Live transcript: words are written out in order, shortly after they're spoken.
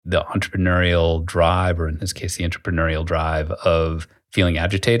the entrepreneurial drive, or in this case, the entrepreneurial drive of feeling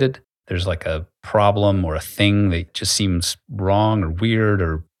agitated. There's like a problem or a thing that just seems wrong or weird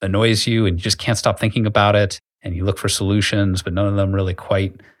or annoys you, and you just can't stop thinking about it. And you look for solutions, but none of them really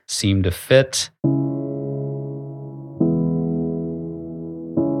quite seem to fit.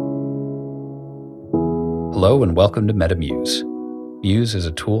 Hello and welcome to MetaMuse. Muse is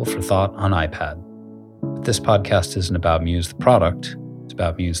a tool for thought on iPad. But this podcast isn't about Muse the product, it's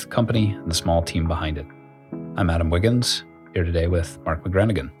about Muse the company and the small team behind it. I'm Adam Wiggins, here today with Mark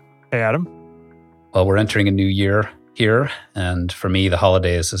McGranagan. Hey, Adam. Well, we're entering a new year here, and for me, the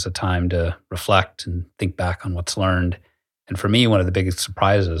holidays is a time to reflect and think back on what's learned. And for me, one of the biggest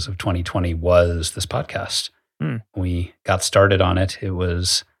surprises of 2020 was this podcast. We got started on it. It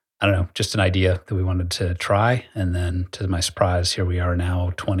was just an idea that we wanted to try. And then to my surprise, here we are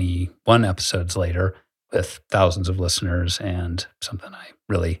now 21 episodes later with thousands of listeners and something I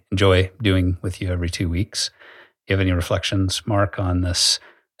really enjoy doing with you every 2 weeks. Do you have any reflections, Mark, on this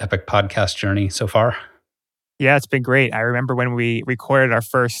epic podcast journey so far? Yeah, it's been great. I remember when we recorded our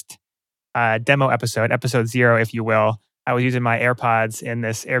first demo episode 0, if you will. I was using my AirPods in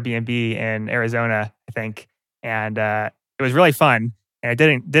this Airbnb in Arizona, I think. And it was really fun. And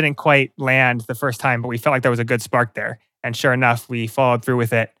it didn't quite land the first time, but we felt like there was a good spark there. And sure enough, we followed through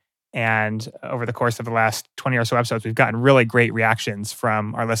with it. And over the course of the last 20 or so episodes, we've gotten really great reactions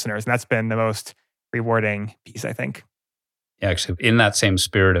from our listeners. And that's been the most rewarding piece, I think. Yeah, actually, in that same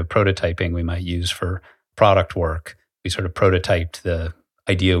spirit of prototyping we might use for product work, we sort of prototyped the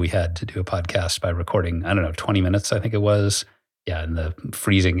idea we had to do a podcast by recording, 20 minutes, I think it was. Yeah, in the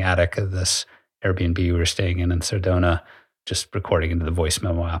freezing attic of this Airbnb we were staying in Sedona, just recording into the voice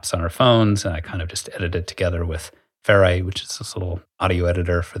memo apps on our phones. And I kind of just edited it together with Ferrite, which is this little audio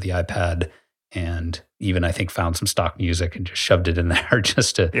editor for the iPad. And even I think found some stock music and just shoved it in there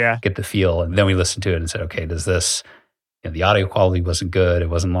just to get the feel. And then we listened to it and said, okay, does this, the audio quality wasn't good.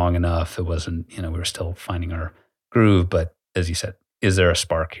 It wasn't long enough. It wasn't, we were still finding our groove. But as you said, is there a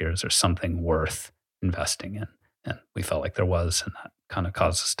spark here? Is there something worth investing in? And we felt like there was. And that kind of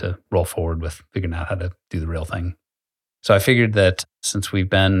caused us to roll forward with figuring out how to do the real thing. So I figured that since we've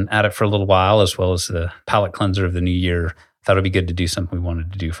been at it for a little while, as well as the palate cleanser of the new year, I thought it'd be good to do something we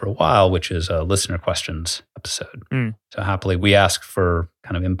wanted to do for a while, which is a listener questions episode. So happily, we ask for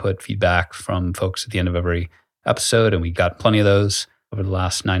kind of input, feedback from folks at the end of every episode, and we got plenty of those over the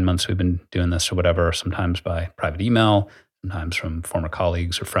last 9 months we've been doing this or whatever, sometimes by private email, sometimes from former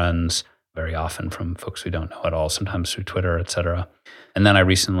colleagues or friends, very often from folks we don't know at all, sometimes through Twitter, et cetera. And then I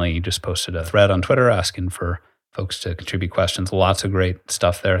recently just posted a thread on Twitter asking for folks to contribute questions. Lots of great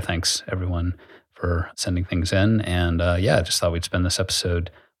stuff there. Thanks, everyone, for sending things in. And I just thought we'd spend this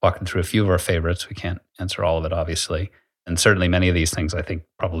episode walking through a few of our favorites. We can't answer all of it, obviously. And certainly many of these things, I think,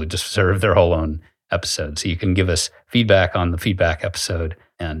 probably deserve their whole own episode. So you can give us feedback on the feedback episode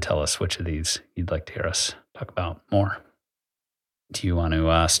and tell us which of these you'd like to hear us talk about more. Do you want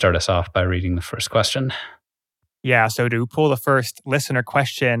to start us off by reading the first question? Yeah, so to pull the first listener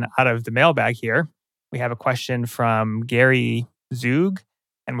question out of the mailbag here, we have a question from Gary Zug,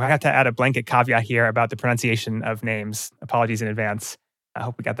 and we have to add a blanket caveat here about the pronunciation of names. Apologies in advance. I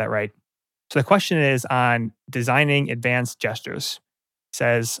hope we got that right. So the question is on designing advanced gestures. It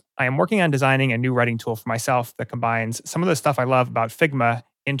says, I am working on designing a new writing tool for myself that combines some of the stuff I love about Figma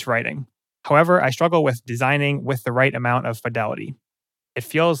into writing. However, I struggle with designing with the right amount of fidelity. It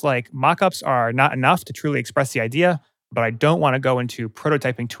feels like mockups are not enough to truly express the idea, but I don't want to go into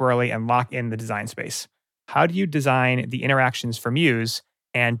prototyping too early and lock in the design space. How do you design the interactions for Muse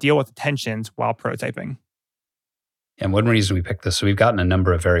and deal with the tensions while prototyping? And one reason we picked this, so we've gotten a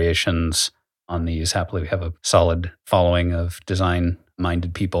number of variations on these. Happily, we have a solid following of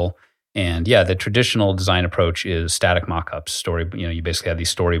design-minded people. And the traditional design approach is static mockups. You basically have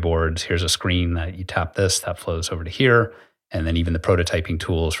these storyboards. Here's a screen that you tap this, that flows over to here. And then even the prototyping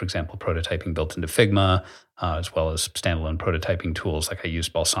tools, for example, prototyping built into Figma, as well as standalone prototyping tools. Like I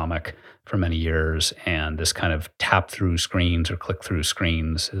used Balsamiq for many years, and this kind of tap through screens or click through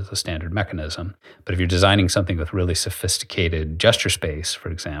screens is a standard mechanism. But if you're designing something with really sophisticated gesture space, for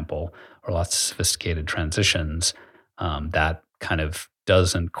example, or lots of sophisticated transitions, that kind of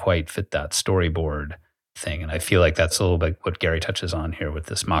doesn't quite fit that storyboard thing. And I feel like that's a little bit what Gary touches on here with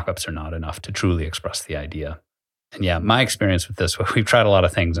this mockups are not enough to truly express the idea. And my experience with this, we've tried a lot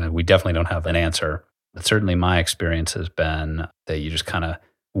of things and we definitely don't have an answer. But certainly my experience has been that you just kind of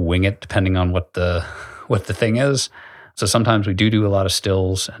wing it depending on what the thing is. So sometimes we do a lot of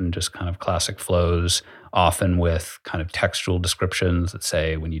stills and just kind of classic flows, often with kind of textual descriptions that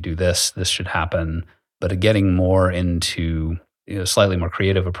say, when you do this, this should happen. But getting more into slightly more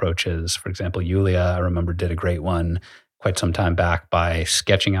creative approaches. For example, Yulia, I remember, did a great one quite some time back by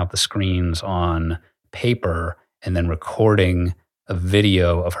sketching out the screens on paper and then recording a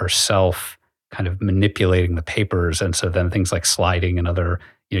video of herself kind of manipulating the papers. And so then things like sliding and other,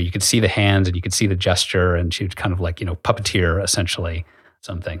 you could see the hands and you could see the gesture, and she would kind of like, puppeteer essentially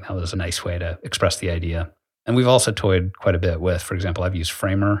something. That was a nice way to express the idea. And we've also toyed quite a bit with, for example, I've used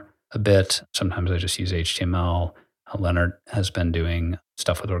Framer a bit. Sometimes I just use HTML. Leonard has been doing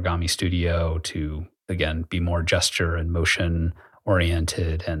stuff with Origami Studio to, again, be more gesture and motion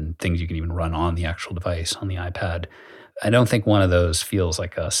oriented and things you can even run on the actual device, on the iPad. I don't think one of those feels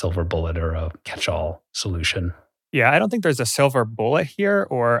like a silver bullet or a catch-all solution. Yeah, I don't think there's a silver bullet here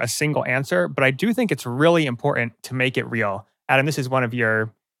or a single answer, but I do think it's really important to make it real. Adam, this is one of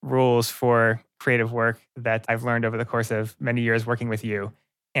your rules for creative work that I've learned over the course of many years working with you.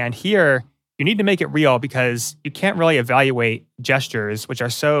 And here, you need to make it real because you can't really evaluate gestures, which are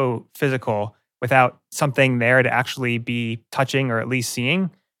so physical, without something there to actually be touching or at least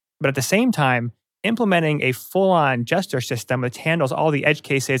seeing. But at the same time, implementing a full-on gesture system that handles all the edge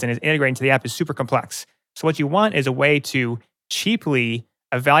cases and is integrated into the app is super complex. So what you want is a way to cheaply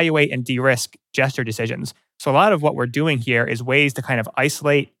evaluate and de-risk gesture decisions. So a lot of what we're doing here is ways to kind of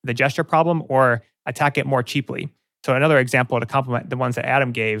isolate the gesture problem or attack it more cheaply. So another example to complement the ones that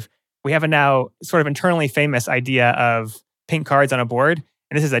Adam gave, we have a now sort of internally famous idea of pink cards on a board.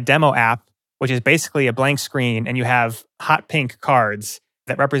 And this is a demo app, which is basically a blank screen, and you have hot pink cards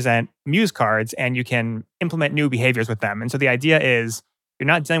that represent Muse cards, and you can implement new behaviors with them. And so the idea is you're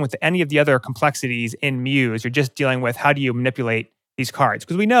not dealing with any of the other complexities in Muse. You're just dealing with how do you manipulate these cards.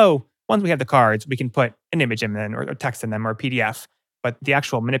 Because we know once we have the cards, we can put an image in them or text in them or a PDF. But the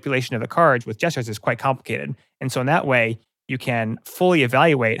actual manipulation of the cards with gestures is quite complicated. And so in that way, you can fully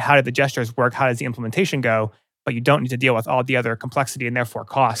evaluate how did the gestures work, how does the implementation go, but you don't need to deal with all the other complexity and therefore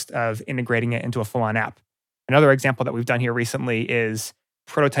cost of integrating it into a full-on app. Another example that we've done here recently is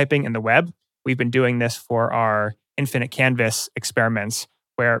prototyping in the web. We've been doing this for our Infinite Canvas experiments,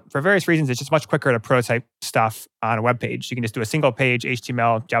 where for various reasons, it's just much quicker to prototype stuff on a web page. You can just do a single page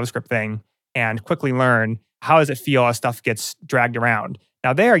HTML, JavaScript thing and quickly learn how does it feel as stuff gets dragged around.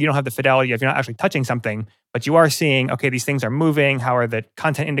 Now there, you don't have the fidelity of you're not actually touching something, but you are seeing, okay, these things are moving, how are the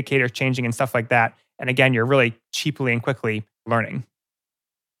content indicators changing and stuff like that. And again, you're really cheaply and quickly learning.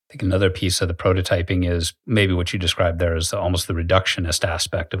 I think another piece of the prototyping is maybe what you described there is almost the reductionist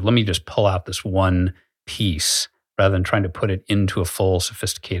aspect of let me just pull out this one piece rather than trying to put it into a full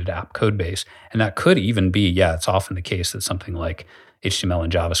sophisticated app code base. And that could even be, it's often the case that something like HTML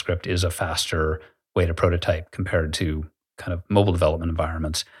and JavaScript is a faster way to prototype compared to kind of mobile development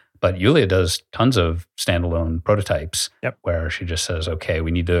environments. But Yulia does tons of standalone prototypes where she just says, okay, we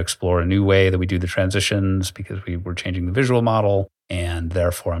need to explore a new way that we do the transitions because we're changing the visual model. And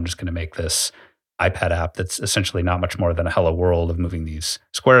therefore, I'm just going to make this iPad app that's essentially not much more than a hello world of moving these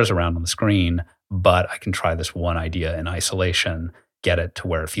squares around on the screen. But I can try this one idea in isolation, get it to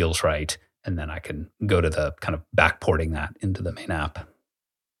where it feels right, and then I can go to the kind of backporting that into the main app.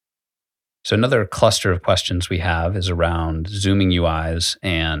 So another cluster of questions we have is around zooming UIs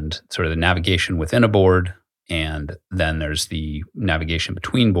and sort of the navigation within a board. And then there's the navigation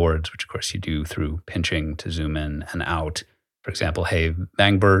between boards, which of course you do through pinching to zoom in and out. For example, hey,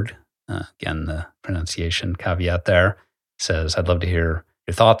 Bangbird, again, the pronunciation caveat there, says, I'd love to hear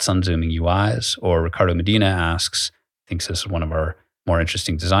your thoughts on zooming UIs. Or Ricardo Medina asks, thinks this is one of our more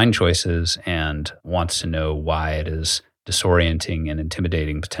interesting design choices and wants to know why it is disorienting and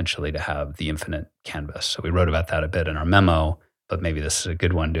intimidating potentially to have the infinite canvas. So we wrote about that a bit in our memo, but maybe this is a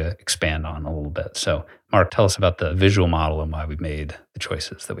good one to expand on a little bit. So Mark, tell us about the visual model and why we've made the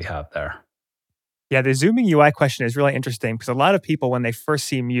choices that we have there. Yeah, the zooming UI question is really interesting because a lot of people, when they first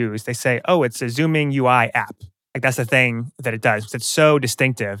see Muse, they say, oh, it's a zooming UI app. Like that's the thing that it does. It's so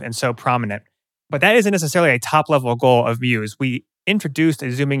distinctive and so prominent. But that isn't necessarily a top level goal of Muse. We introduced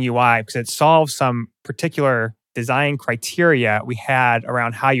a zooming UI because it solves some particular design criteria we had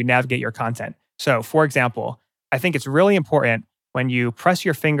around how you navigate your content. So for example, I think it's really important when you press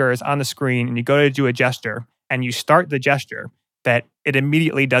your fingers on the screen and you go to do a gesture and you start the gesture that it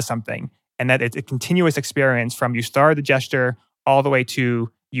immediately does something and that it's a continuous experience from you started the gesture all the way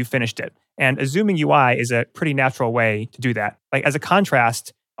to you finished it. And a zooming UI is a pretty natural way to do that. Like as a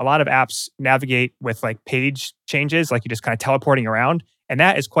contrast, a lot of apps navigate with like page changes, like you're just kind of teleporting around. And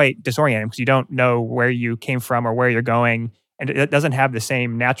that is quite disorienting because you don't know where you came from or where you're going. And it doesn't have the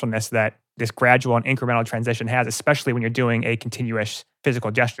same naturalness that this gradual and incremental transition has, especially when you're doing a continuous physical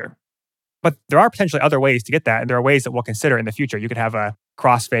gesture. But there are potentially other ways to get that. And there are ways that we'll consider in the future. You could have a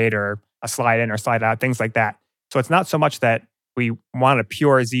crossfade or a slide in or slide out, things like that. So it's not so much that we want a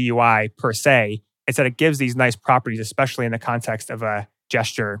pure ZUI per se. It's that it gives these nice properties, especially in the context of a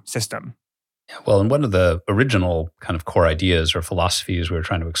gesture system. Yeah, well, and one of the original kind of core ideas or philosophies we were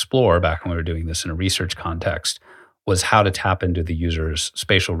trying to explore back when we were doing this in a research context was how to tap into the user's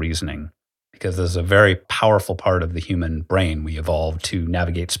spatial reasoning. Because there's a very powerful part of the human brain. We evolved to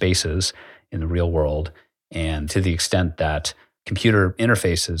navigate spaces in the real world. And to the extent that computer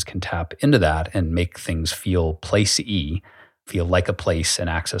interfaces can tap into that and make things feel place-y, feel like a place and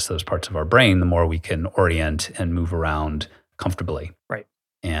access those parts of our brain, the more we can orient and move around comfortably. Right.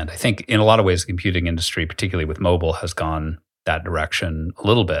 And I think in a lot of ways, the computing industry, particularly with mobile, has gone that direction a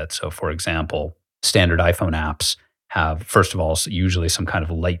little bit. So for example, standard iPhone apps have, first of all, usually some kind of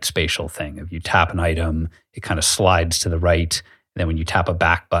light spatial thing. If you tap an item, it kind of slides to the right. Then when you tap a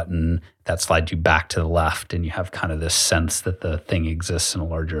back button, that slides you back to the left. And you have kind of this sense that the thing exists in a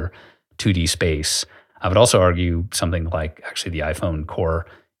larger 2D space. I would also argue something like actually the iPhone core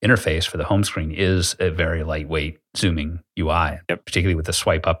interface for the home screen is a very lightweight zooming UI, particularly with the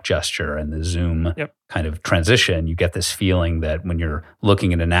swipe up gesture and the zoom kind of transition. You get this feeling that when you're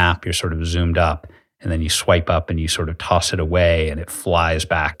looking at an app, you're sort of zoomed up. And then you swipe up and you sort of toss it away and it flies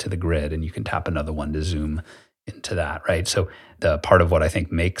back to the grid and you can tap another one to zoom into that, right? So the part of what I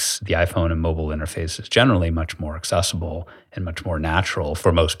think makes the iPhone and mobile interfaces generally much more accessible and much more natural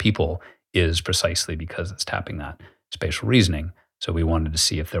for most people is precisely because it's tapping that spatial reasoning. So we wanted to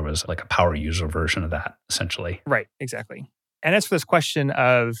see if there was like a power user version of that, essentially. Right, exactly. And as for this question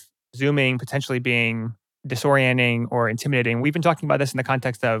of zooming potentially being disorienting or intimidating, we've been talking about this in the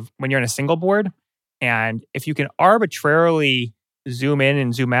context of when you're in a single board. And if you can arbitrarily zoom in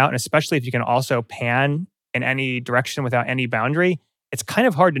and zoom out, and especially if you can also pan in any direction without any boundary, it's kind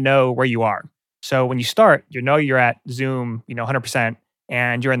of hard to know where you are. So when you start, you know you're at zoom, 100%,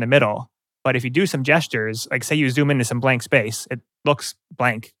 and you're in the middle. But if you do some gestures, like say you zoom into some blank space, it looks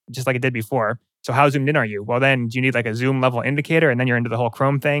blank, just like it did before. So how zoomed in are you? Well, then do you need like a zoom level indicator? And then you're into the whole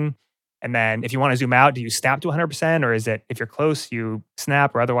Chrome thing. And then if you want to zoom out, do you snap to 100%? Or is it, if you're close, you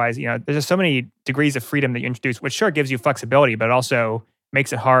snap, or otherwise, there's just so many degrees of freedom that you introduce, which sure gives you flexibility, but it also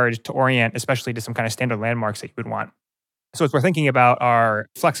makes it hard to orient, especially to some kind of standard landmarks that you would want. So as we're thinking about our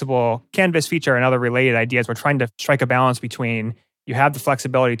flexible canvas feature and other related ideas, we're trying to strike a balance between you have the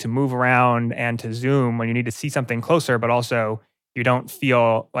flexibility to move around and to zoom when you need to see something closer, but also you don't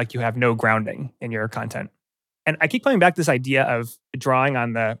feel like you have no grounding in your content. And I keep coming back to this idea of drawing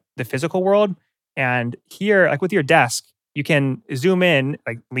on the physical world. And here, like with your desk, you can zoom in,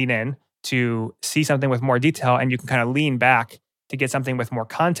 like lean in to see something with more detail, and you can kind of lean back to get something with more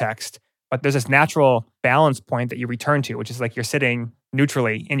context. But there's this natural balance point that you return to, which is like you're sitting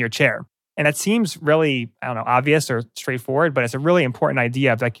neutrally in your chair. And that seems really, obvious or straightforward, but it's a really important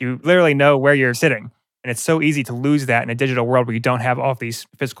idea of like you literally know where you're sitting. And it's so easy to lose that in a digital world where you don't have all of these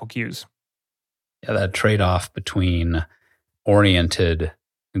physical cues. Yeah, that trade-off between oriented,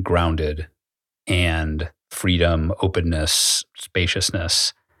 grounded, and freedom, openness,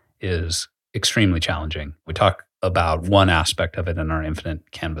 spaciousness is extremely challenging. We talk about one aspect of it in our Infinite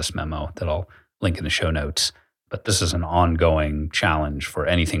Canvas memo that I'll link in the show notes. But this is an ongoing challenge for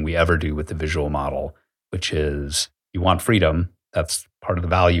anything we ever do with the visual model, which is you want freedom. That's part of the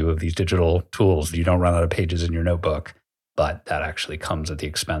value of these digital tools. You don't run out of pages in your notebook. But that actually comes at the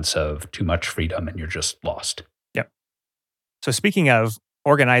expense of too much freedom and you're just lost. Yep. So speaking of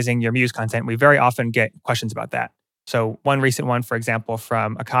organizing your Muse content, we very often get questions about that. So one recent one, for example,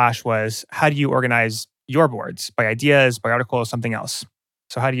 from Akash was, how do you organize your boards? By ideas, by articles, something else?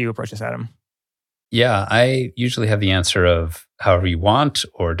 So how do you approach this, Adam? Yeah, I usually have the answer of however you want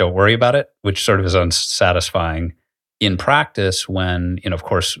or don't worry about it, which sort of is unsatisfying. In practice, when, of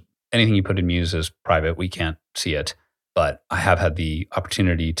course, anything you put in Muse is private, we can't see it. But I have had the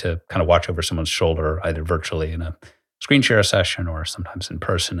opportunity to kind of watch over someone's shoulder, either virtually in a screen share session or sometimes in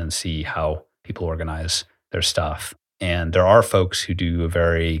person, and see how people organize their stuff. And there are folks who do a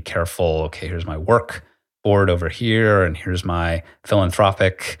very careful, okay, here's my work board over here, and here's my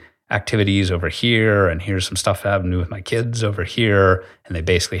philanthropic activities over here, and here's some stuff I have to do with my kids over here. And they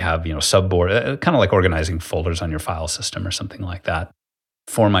basically have, subboard, kind of like organizing folders on your file system or something like that.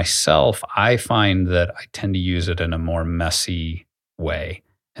 For myself, I find that I tend to use it in a more messy way.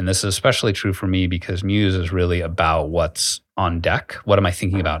 And this is especially true for me because Muse is really about what's on deck. What am I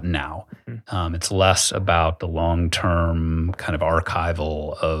thinking about now? Mm-hmm. It's less about the long-term kind of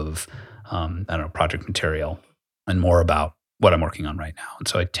archival of, project material, and more about what I'm working on right now. And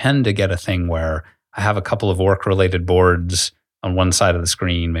so I tend to get a thing where I have a couple of work-related boards on one side of the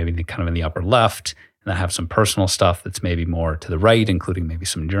screen, maybe kind of in the upper left, and I have some personal stuff that's maybe more to the right, including maybe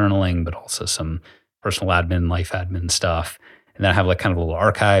some journaling, but also some personal admin, life admin stuff. And then I have like kind of a little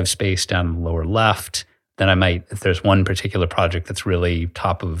archive space down in the lower left. Then I might, if there's one particular project that's really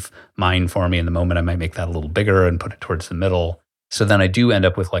top of mind for me in the moment, I might make that a little bigger and put it towards the middle. So then I do end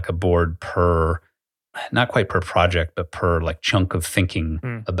up with like a board per, not quite per project, but per like chunk of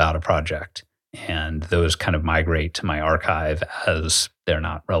thinking about a project. And those kind of migrate to my archive as they're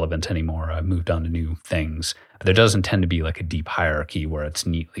not relevant anymore. I've moved on to new things. But there doesn't tend to be like a deep hierarchy where it's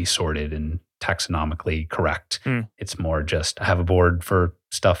neatly sorted and taxonomically correct. It's more just I have a board for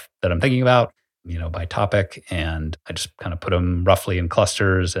stuff that I'm thinking about, by topic, and I just kind of put them roughly in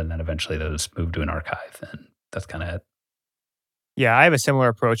clusters, and then eventually those move to an archive, and that's kind of it. Yeah, I have a similar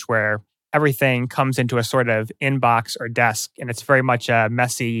approach where everything comes into a sort of inbox or desk, and it's very much a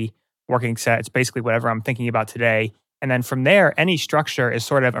messy working set. It's basically whatever I'm thinking about today. And then from there, any structure is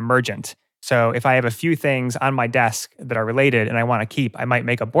sort of emergent. So if I have a few things on my desk that are related and I want to keep, I might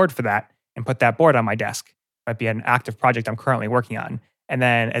make a board for that and put that board on my desk. It might be an active project I'm currently working on. And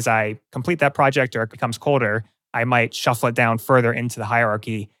then as I complete that project or it becomes colder, I might shuffle it down further into the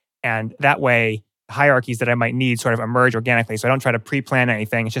hierarchy. And that way, the hierarchies that I might need sort of emerge organically. So I don't try to pre-plan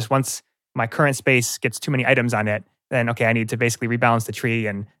anything. It's just once my current space gets too many items on it, then, okay, I need to basically rebalance the tree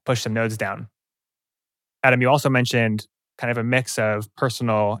and push some nodes down. Adam, you also mentioned kind of a mix of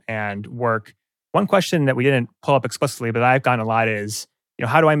personal and work. One question that we didn't pull up explicitly, but I've gotten a lot is,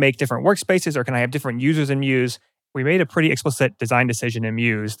 how do I make different workspaces, or can I have different users in Muse? We made a pretty explicit design decision in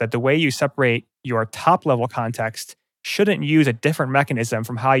Muse that the way you separate your top-level context shouldn't use a different mechanism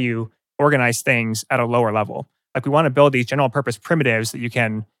from how you organize things at a lower level. Like, we want to build these general-purpose primitives that you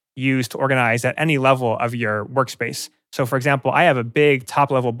can use to organize at any level of your workspace. So for example, I have a big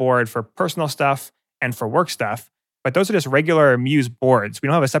top-level board for personal stuff and for work stuff, but those are just regular Muse boards. We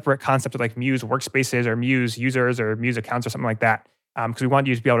don't have a separate concept of like Muse workspaces or Muse users or Muse accounts or something like that, because we want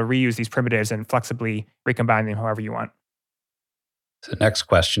you to be able to reuse these primitives and flexibly recombine them however you want. So the next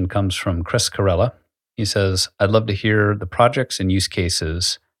question comes from Chris Carella. He says, I'd love to hear the projects and use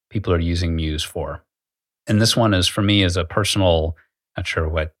cases people are using Muse for. And this one is for me as a personal, not sure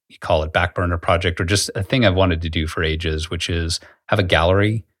what you call it, back burner project, or just a thing I've wanted to do for ages, which is have a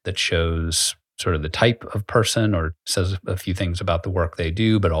gallery that shows sort of the type of person or says a few things about the work they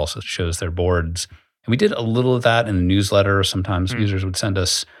do, but also shows their boards. And we did a little of that in the newsletter. Sometimes users would send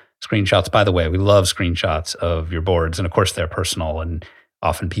us screenshots. By the way, we love screenshots of your boards. And of course, they're personal. And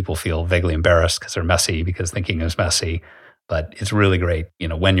often people feel vaguely embarrassed because they're messy, because thinking is messy. But it's really great,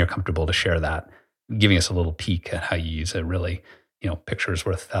 when you're comfortable to share that, giving us a little peek at how you use it. Really, picture's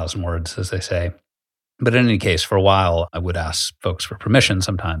worth 1,000 words, as they say. But in any case, for a while, I would ask folks for permission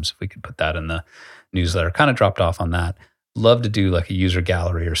sometimes if we could put that in the newsletter. Kind of dropped off on that. Love to do like a user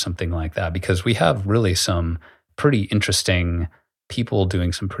gallery or something like that, because we have really some pretty interesting people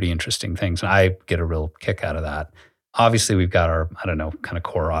doing some pretty interesting things. And I get a real kick out of that. Obviously, we've got our, kind of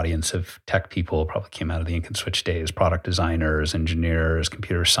core audience of tech people, probably came out of the Ink and Switch days, product designers, engineers,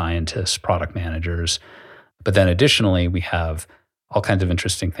 computer scientists, product managers. But then additionally, we have all kinds of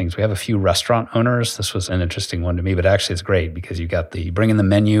interesting things. We have a few restaurant owners. This was an interesting one to me, but actually it's great because you got bring in the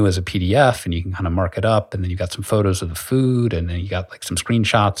menu as a PDF and you can kind of mark it up, and then you got some photos of the food, and then you got like some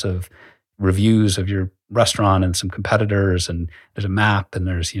screenshots of reviews of your restaurant and some competitors, and there's a map, and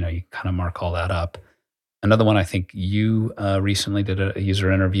there's, you kind of mark all that up. Another one I think you recently did a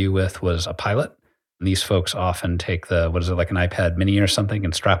user interview with was a pilot. And these folks often take like an iPad mini or something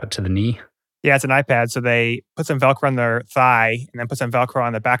and strap it to the knee. Yeah, it's an iPad. So they put some Velcro on their thigh and then put some Velcro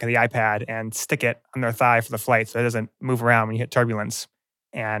on the back of the iPad and stick it on their thigh for the flight so it doesn't move around when you hit turbulence.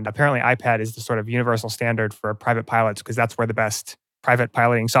 And apparently iPad is the sort of universal standard for private pilots because that's where the best private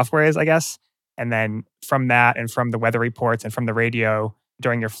piloting software is, I guess. And then from that and from the weather reports and from the radio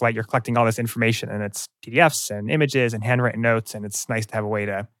during your flight, you're collecting all this information, and it's PDFs and images and handwritten notes. And it's nice to have a way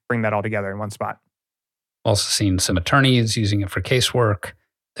to bring that all together in one spot. Also seen some attorneys using it for casework.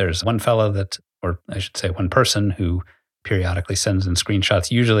 There's one fellow one person who periodically sends in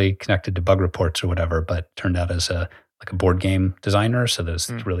screenshots, usually connected to bug reports or whatever, but turned out as a board game designer. So there's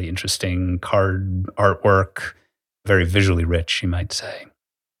really interesting card artwork, very visually rich, you might say.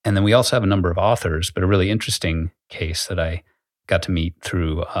 And then we also have a number of authors, but a really interesting case that I got to meet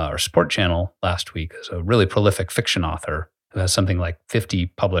through our support channel last week is a really prolific fiction author who has something like 50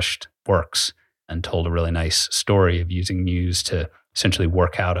 published works and told a really nice story of using Muse to essentially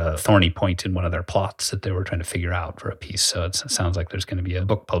work out a thorny point in one of their plots that they were trying to figure out for a piece. So it sounds like there's going to be a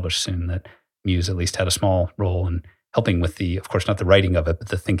book published soon that Muse at least had a small role in helping with of course, not the writing of it, but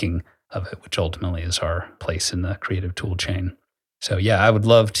the thinking of it, which ultimately is our place in the creative tool chain. So yeah, I would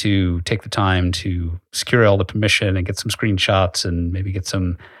love to take the time to secure all the permission and get some screenshots and maybe get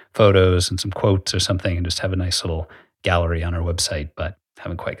some photos and some quotes or something and just have a nice little gallery on our website, but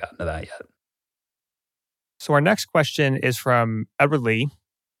haven't quite gotten to that yet. So our next question is from Edward Lee.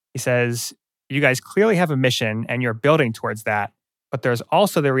 He says, you guys clearly have a mission and you're building towards that, but there's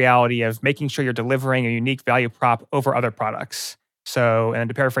also the reality of making sure you're delivering a unique value prop over other products. So, and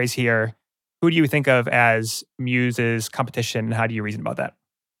to paraphrase here, who do you think of as Muse's competition and how do you reason about that?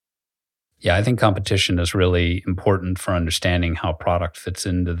 Yeah, I think competition is really important for understanding how product fits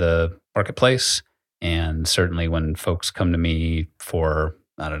into the marketplace. And certainly when folks come to me for,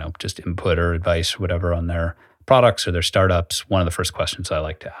 I don't know, just input or advice or whatever on their products or their startups, one of the first questions I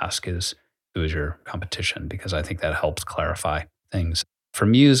like to ask is, who is your competition? Because I think that helps clarify things. For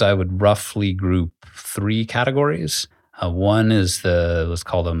Muse, I would roughly group 3 categories. One is let's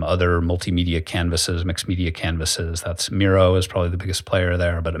call them other multimedia canvases, mixed media canvases. That's Miro is probably the biggest player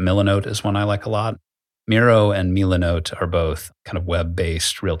there, but Milanote is one I like a lot. Miro and Milanote are both kind of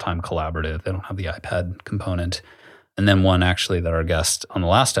web-based, real-time collaborative. They don't have the iPad component. And then one actually that our guest on the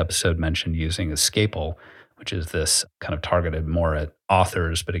last episode mentioned using is Scapel, which is this kind of targeted more at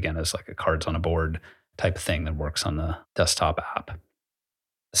authors, but again, is like a cards on a board type of thing that works on the desktop app.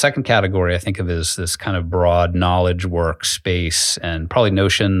 The second category I think of is this kind of broad knowledge workspace, and probably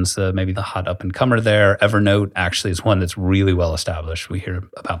Notion's maybe the hot up and comer there. Evernote actually is one that's really well established. We hear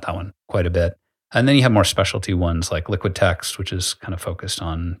about that one quite a bit. And then you have more specialty ones like Liquid Text, which is kind of focused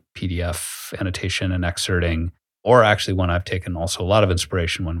on PDF annotation and excerpting, or actually one I've taken also a lot of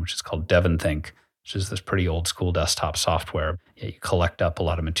inspiration one, which is called DevonThink, which is this pretty old school desktop software. You collect up a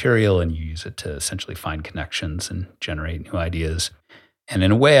lot of material and you use it to essentially find connections and generate new ideas. And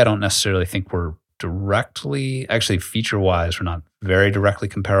in a way, I don't necessarily think we're directly, actually feature-wise, we're not very directly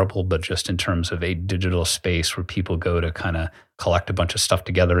comparable, but just in terms of a digital space where people go to kind of collect a bunch of stuff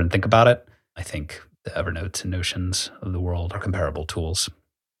together and think about it, I think the Evernotes and Notions of the world are comparable tools.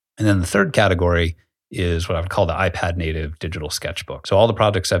 And then the third category is what I would call the iPad native digital sketchbook. So all the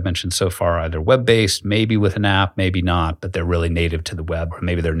projects I've mentioned so far are either web-based, maybe with an app, maybe not, but they're really native to the web, or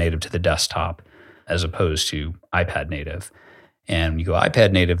maybe they're native to the desktop as opposed to iPad native. And when you go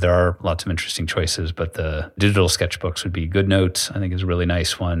iPad native, there are lots of interesting choices, but the digital sketchbooks would be GoodNotes, I think is a really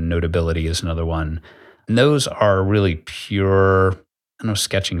nice one. Notability is another one. And those are really pure, I don't know if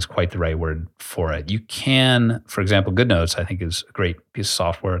sketching is quite the right word for it. You can, for example, GoodNotes, I think is a great piece of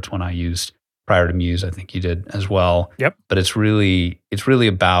software. It's one I used prior to Muse. I think you did as well. Yep. But it's really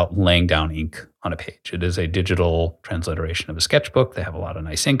about laying down ink on a page. It is a digital transliteration of a sketchbook. They have a lot of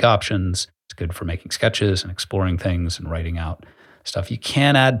nice ink options. It's good for making sketches and exploring things and writing out stuff. You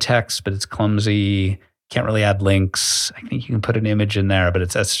can add text, but it's clumsy. Can't really add links. I think you can put an image in there, but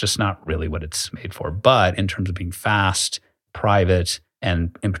that's just not really what it's made for. But in terms of being fast, private,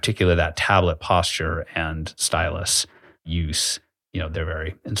 and in particular that tablet posture and stylus use, they're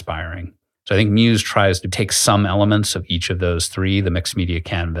very inspiring. So I think Muse tries to take some elements of each of those 3, the mixed media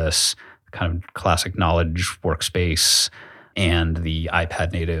canvas, kind of classic knowledge workspace, and the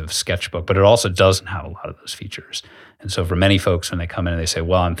iPad native sketchbook, but it also doesn't have a lot of those features. And so for many folks, when they come in and they say,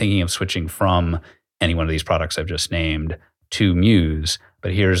 well, I'm thinking of switching from any one of these products I've just named to Muse,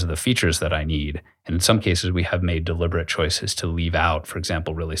 but here's the features that I need. And in some cases, we have made deliberate choices to leave out, for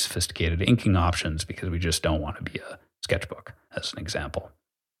example, really sophisticated inking options because we just don't want to be a sketchbook, as an example.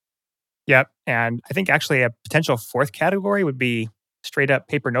 Yep. And I think actually a potential 4th category would be straight up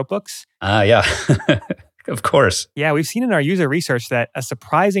paper notebooks. Yeah. Of course. Yeah, we've seen in our user research that a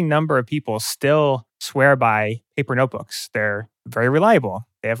surprising number of people still swear by paper notebooks. They're very reliable.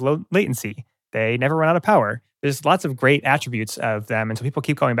 They have low latency. They never run out of power. There's lots of great attributes of them, and so people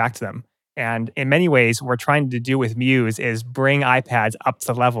keep going back to them. And in many ways, what we're trying to do with Muse is bring iPads up to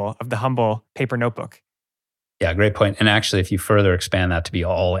the level of the humble paper notebook. Yeah, great point. And actually, if you further expand that to be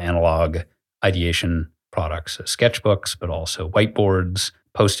all analog ideation products, so sketchbooks, but also whiteboards,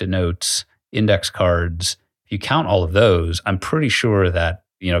 Post-it notes, index cards, if you count all of those, I'm pretty sure that,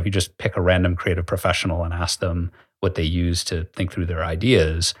 if you just pick a random creative professional and ask them what they use to think through their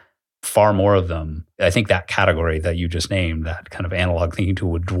ideas, far more of them, I think that category that you just named, that kind of analog thinking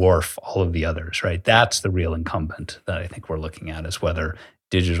tool would dwarf all of the others, right? That's the real incumbent that I think we're looking at, is whether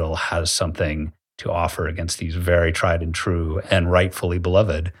digital has something to offer against these very tried and true and rightfully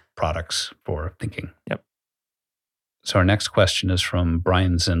beloved products for thinking. Yep. So our next question is from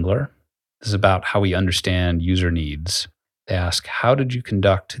Brian Zindler. This is about how we understand user needs. They ask, how did you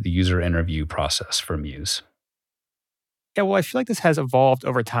conduct the user interview process for Muse? Yeah, well, I feel like this has evolved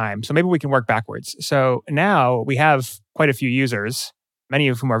over time. So maybe we can work backwards. So now we have quite a few users, many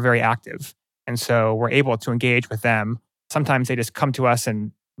of whom are very active. And so we're able to engage with them. Sometimes they just come to us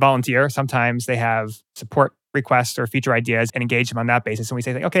and volunteer. Sometimes they have support requests or feature ideas and engage them on that basis. And we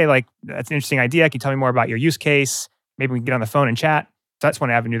say, okay, that's an interesting idea. Can you tell me more about your use case? maybe we can get on the phone and chat. So that's one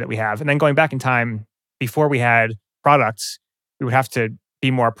avenue that we have. And then going back in time, before we had products, we would have to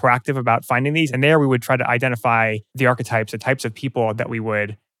be more proactive about finding these. And there we would try to identify the archetypes, the types of people that we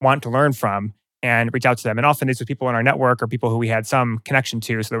would want to learn from and reach out to them. And often these were people in our network or people who we had some connection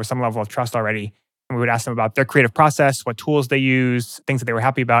to. So there was some level of trust already. And we would ask them about their creative process, what tools they use, things that they were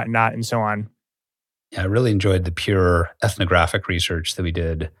happy about and not, and so on. Yeah, I really enjoyed the pure ethnographic research that we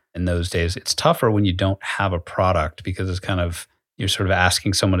did in those days. It's tougher when you don't have a product because it's kind of, you're sort of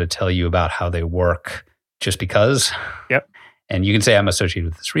asking someone to tell you about how they work just because. Yep. And you can say, I'm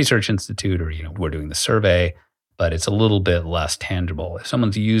associated with this research institute or, we're doing the survey, but it's a little bit less tangible. If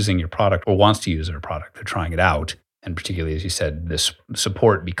someone's using your product or wants to use their product, they're trying it out. And particularly, as you said, this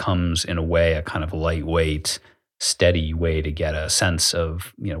support becomes, in a way, a kind of lightweight, steady way to get a sense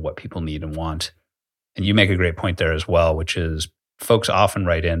of, what people need and want. And you make a great point there as well, which is folks often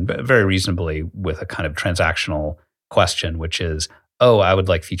write in very reasonably with a kind of transactional question, which is, oh, I would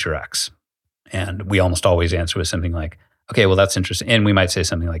like feature X. And we almost always answer with something like, okay, well, that's interesting. And we might say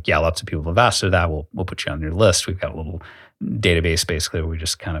something like, yeah, lots of people have asked for that. We'll put you on your list. We've got a little database basically where we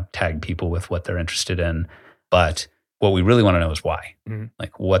just kind of tag people with what they're interested in. But what we really want to know is why. Mm-hmm.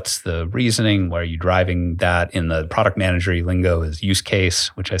 Like, what's the reasoning? Why are you driving that? In the product manager lingo is use case,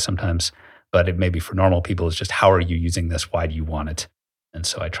 which I sometimes, but it maybe for normal people is just, how are you using this? Why do you want it? And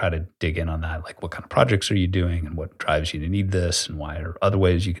so I try to dig in on that, like what kind of projects are you doing and what drives you to need this and why are other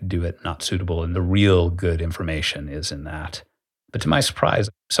ways you could do it not suitable? And the real good information is in that. But to my surprise,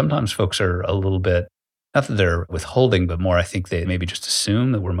 sometimes folks are a little bit, not that they're withholding, but more I think they maybe just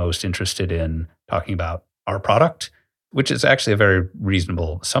assume that we're most interested in talking about our product, which is actually a very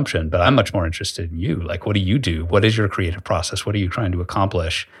reasonable assumption. But I'm much more interested in you. Like, what do you do? What is your creative process? What are you trying to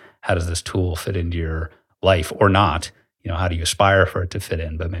accomplish? How does this tool fit into your life or not? How do you aspire for it to fit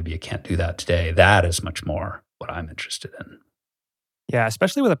in, but maybe you can't do that today? That is much more what I'm interested in. Yeah,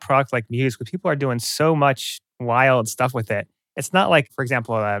 especially with a product like Muse, because people are doing so much wild stuff with it. It's not like, for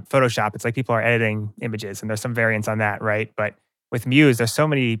example, Photoshop. It's like people are editing images and there's some variants on that, right? But with Muse, there's so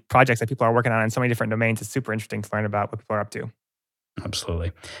many projects that people are working on in so many different domains. It's super interesting to learn about what people are up to.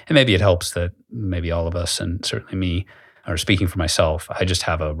 Absolutely. And maybe it helps that maybe all of us, and certainly me, or speaking for myself, I just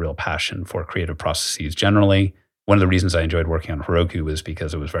have a real passion for creative processes generally. One of the reasons I enjoyed working on Heroku was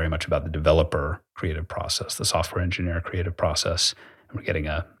because it was very much about the developer creative process, the software engineer creative process. And we're getting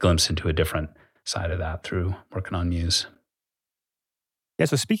a glimpse into a different side of that through working on Muse. Yeah,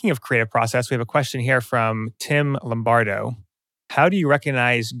 so speaking of creative process, we have a question here from Tim Lombardo. How do you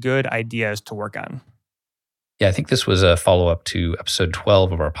recognize good ideas to work on? Yeah, I think this was a follow-up to episode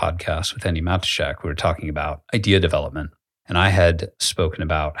 12 of our podcast with Andy Matuszak. We were talking about idea development. And I had spoken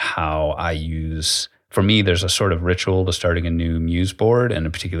about how I use, for me, there's a sort of ritual to starting a new Muse board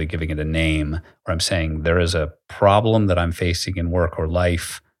and particularly giving it a name where I'm saying there is a problem that I'm facing in work or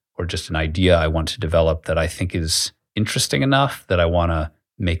life or just an idea I want to develop that I think is interesting enough that I want to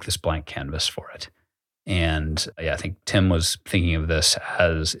make this blank canvas for it. And I think Tim was thinking of this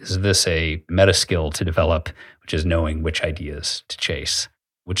as, is this a meta skill to develop, which is knowing which ideas to chase,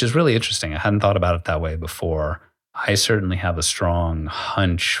 which is really interesting. I hadn't thought about it that way before. I certainly have a strong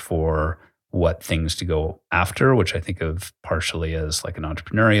hunch for what things to go after, which I think of partially as like an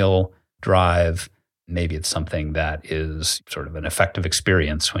entrepreneurial drive. Maybe it's something that is sort of an effective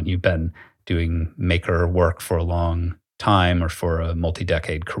experience when you've been doing maker work for a long time or for a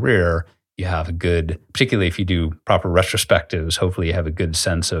multi-decade career. You have a good, particularly if you do proper retrospectives, hopefully you have a good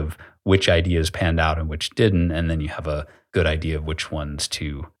sense of which ideas panned out and which didn't, and then you have a good idea of which ones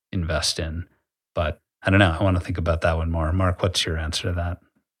to invest in. But I don't know, I want to think about that one more. Mark, what's your answer to that?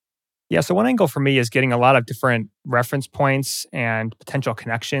 Yeah, so one angle for me is getting a lot of different reference points and potential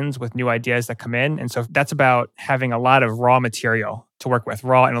connections with new ideas that come in. And so that's about having a lot of raw material to work with,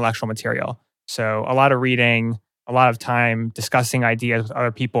 raw intellectual material. So a lot of reading, a lot of time discussing ideas with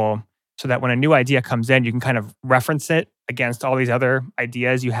other people, so that when a new idea comes in, you can kind of reference it against all these other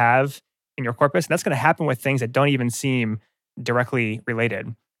ideas you have in your corpus. And that's going to happen with things that don't even seem directly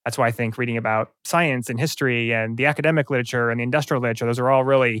related. That's why I think reading about science and history and the academic literature and the industrial literature, those are all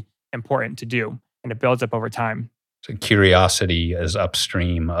really important to do. And it builds up over time. So curiosity is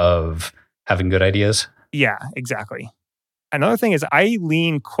upstream of having good ideas? Yeah, exactly. Another thing is I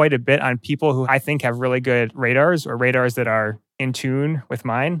lean quite a bit on people who I think have really good radars or radars that are in tune with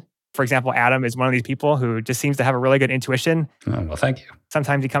mine. For example, Adam is one of these people who just seems to have a really good intuition. Oh, well, thank you.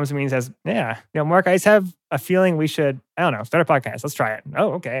 Sometimes he comes to me and says, yeah, Mark, I just have a feeling we should, start a podcast. Let's try it.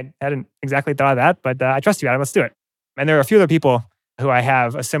 Oh, okay. I hadn't exactly thought of that, but I trust you, Adam. Let's do it. And there are a few other people who I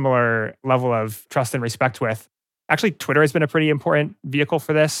have a similar level of trust and respect with. Actually, Twitter has been a pretty important vehicle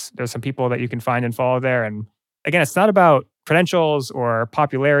for this. There's some people that you can find and follow there. And again, it's not about credentials or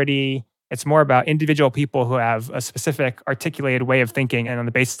popularity. It's more about individual people who have a specific articulated way of thinking. And on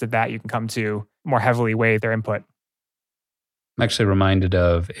the basis of that, you can come to more heavily weigh their input. I'm actually reminded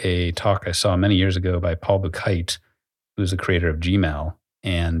of a talk I saw many years ago by Paul Buchheit, who's the creator of Gmail.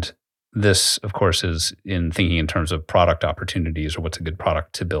 And this, of course, is in thinking in terms of product opportunities or what's a good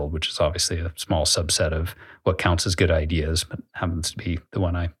product to build, which is obviously a small subset of what counts as good ideas, but happens to be the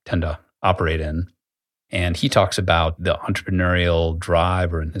one I tend to operate in. And he talks about the entrepreneurial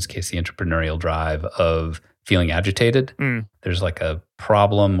drive, or in this case, the entrepreneurial drive of feeling agitated. There's like a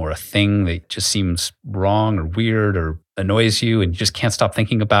problem or a thing that just seems wrong or weird or annoys you, and you just can't stop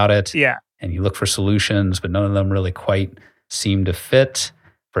thinking about it. Yeah. And you look for solutions, but none of them really quite seem to fit.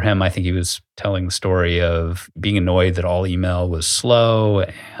 For him, I think he was telling the story of being annoyed that all email was slow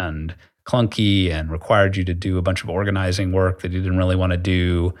and clunky and required you to do a bunch of organizing work that you didn't really want to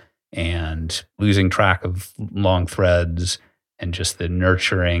do, and losing track of long threads, and just the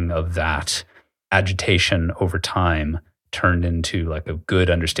nurturing of that agitation over time turned into like a good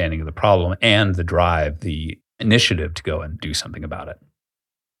understanding of the problem and the drive, the initiative to go and do something about it.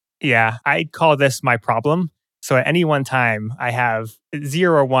 Yeah, I call this my problem. So at any one time, I have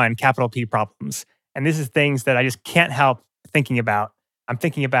 0 or 1 capital P problems. And this is things that I just can't help thinking about. I'm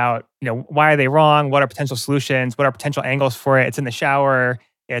thinking about, why are they wrong? What are potential solutions? What are potential angles for it? It's in the shower.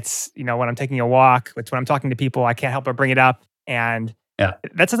 It's, when I'm taking a walk. It's when I'm talking to people. I can't help but bring it up. And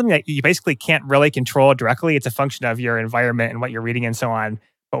that's something that you basically can't really control directly. It's a function of your environment and what you're reading and so on.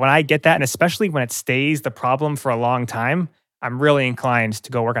 But when I get that, and especially when it stays the problem for a long time, I'm really inclined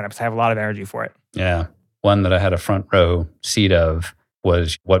to go work on it because I have a lot of energy for it. Yeah. One that I had a front row seat of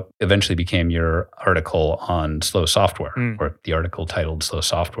was what eventually became your article on slow software, or the article titled Slow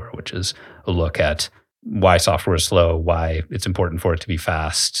Software, which is a look at why software is slow, why it's important for it to be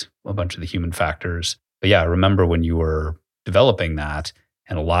fast, a bunch of the human factors. But yeah, I remember when you were developing that,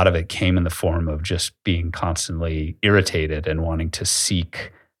 and a lot of it came in the form of just being constantly irritated and wanting to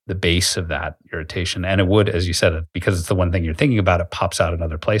seek the base of that irritation. And it would, as you said, because it's the one thing you're thinking about, it pops out in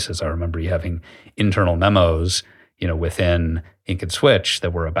other places. I remember you having internal memos, within Ink and Switch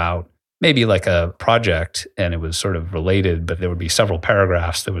that were about maybe like a project, and it was sort of related, but there would be several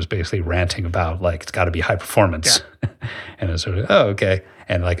paragraphs that was basically ranting about like, it's got to be high performance. Yeah. And it was sort of, oh, okay.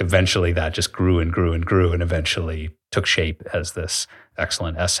 And like eventually that just grew and grew and grew, and eventually took shape as this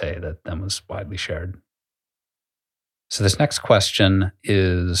excellent essay that then was widely shared. So this next question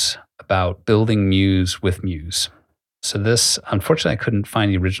is about building Muse with Muse. So this, unfortunately, I couldn't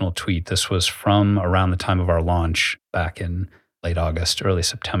find the original tweet. This was from around the time of our launch back in late August, early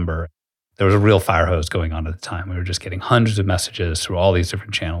September. There was a real fire hose going on at the time. We were just getting hundreds of messages through all these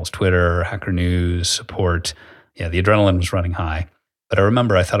different channels, Twitter, Hacker News, support. Yeah, the adrenaline was running high. But I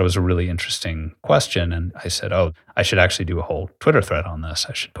remember I thought it was a really interesting question. And I said, I should actually do a whole Twitter thread on this.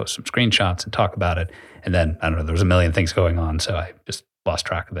 I should post some screenshots and talk about it. And then, I don't know, there was a million things going on. So I just lost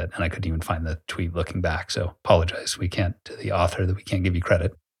track of it. And I couldn't even find the tweet looking back. So apologize. We can't, to the author, that we can't give you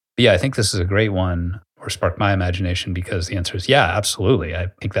credit. But yeah, I think this is a great one, or sparked my imagination, because the answer is yeah, absolutely. I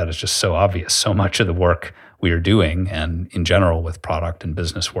think that is just so obvious. So much of the work we are doing, and in general with product and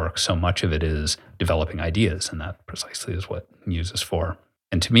business work, so much of it is developing ideas. And that precisely is what Muse is for.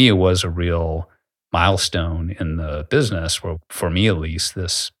 And to me, it was a real milestone in the business where, for me at least,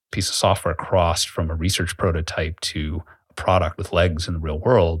 this piece of software crossed from a research prototype to a product with legs in the real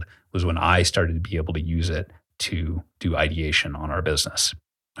world, was when I started to be able to use it to do ideation on our business.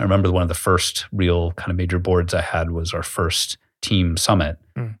 I remember one of the first real kind of major boards I had was our first team summit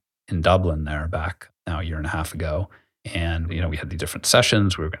in Dublin there back now a year and a half ago. And, we had the different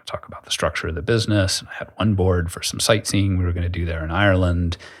sessions. We were going to talk about the structure of the business. And I had one board for some sightseeing we were going to do there in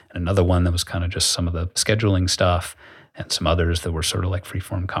Ireland, and another one that was kind of just some of the scheduling stuff, and some others that were sort of like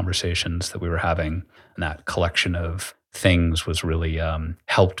free-form conversations that we were having. And that collection of things was really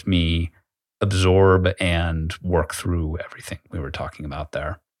helped me absorb and work through everything we were talking about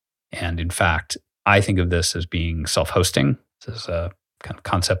there. And in fact, I think of this as being self-hosting. This is a kind of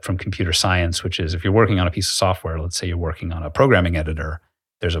concept from computer science, which is if you're working on a piece of software, let's say you're working on a programming editor,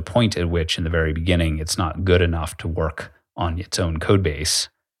 there's a point at which in the very beginning, it's not good enough to work on its own code base.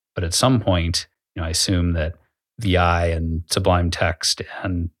 But at some point, I assume that VI and Sublime Text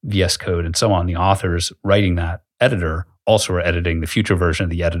and VS Code and so on, the authors writing that editor also are editing the future version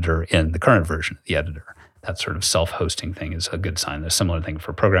of the editor in the current version of the editor. That sort of self-hosting thing is a good sign. There's a similar thing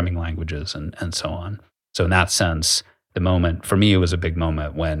for programming languages and so on. So in that sense, the moment, for me, it was a big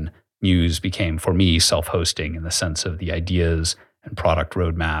moment when Muse became, for me, self-hosting in the sense of the ideas and product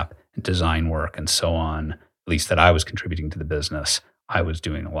roadmap and design work and so on, at least that I was contributing to the business. I was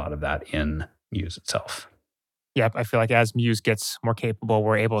doing a lot of that in Muse itself. Yep, I feel like as Muse gets more capable,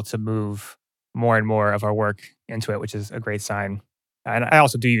 we're able to move more and more of our work into it, which is a great sign. And I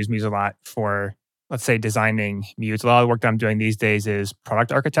also do use Muse a lot for, let's say, designing Muse. A lot of the work that I'm doing these days is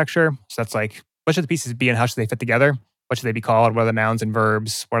product architecture. So that's like, what should the pieces be and how should they fit together? What should they be called? What are the nouns and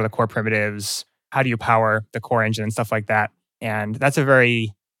verbs? What are the core primitives? How do you power the core engine and stuff like that? And that's a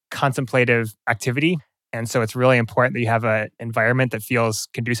very contemplative activity. And so it's really important that you have an environment that feels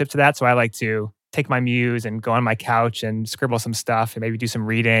conducive to that. So I like to take my Muse and go on my couch and scribble some stuff and maybe do some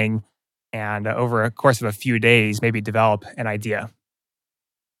reading. And over a course of a few days, maybe develop an idea.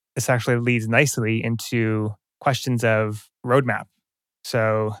 This actually leads nicely into questions of roadmap.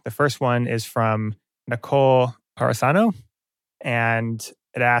 So the first one is from Nicole Parasano. And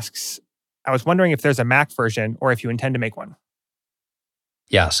it asks, I was wondering if there's a Mac version or if you intend to make one.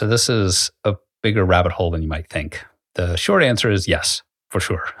 Yeah, so this is a bigger rabbit hole than you might think. The short answer is yes, for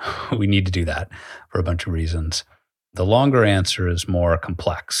sure. We need to do that for a bunch of reasons. The longer answer is more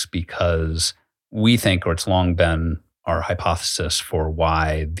complex because we think, or it's long been our hypothesis for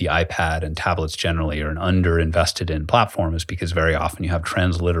why the iPad and tablets generally are an underinvested in platform is because very often you have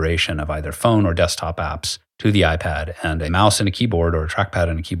transliteration of either phone or desktop apps to the iPad, and a mouse and a keyboard or a trackpad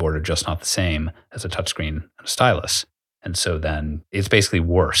and a keyboard are just not the same as a touchscreen and a stylus. And so then it's basically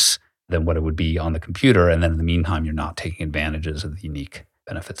worse than what it would be on the computer. And then in the meantime, you're not taking advantages of the unique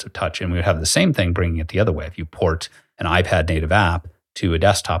benefits of touch. And we have the same thing bringing it the other way. If you port an iPad native app to a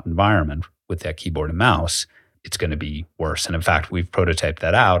desktop environment with that keyboard and mouse, it's going to be worse. And in fact, we've prototyped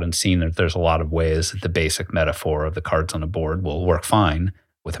that out and seen that there's a lot of ways that the basic metaphor of the cards on a board will work fine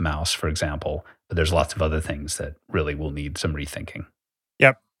with a mouse, for example. But there's lots of other things that really will need some rethinking.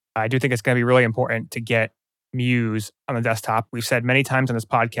 Yep. I do think it's going to be really important to get Muse on the desktop. We've said many times on this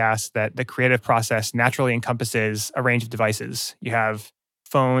podcast that the creative process naturally encompasses a range of devices. You have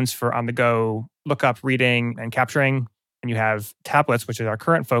phones for on-the-go lookup, reading, and capturing. And you have tablets, which is our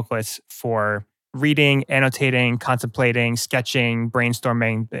current focus for reading, annotating, contemplating, sketching,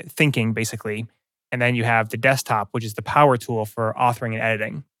 brainstorming, thinking, basically. And then you have the desktop, which is the power tool for authoring and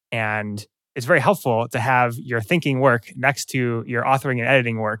editing. And it's very helpful to have your thinking work next to your authoring and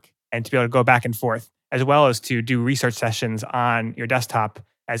editing work and to be able to go back and forth, as well as to do research sessions on your desktop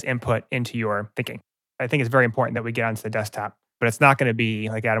as input into your thinking. I think it's very important that we get onto the desktop, but it's not going to be,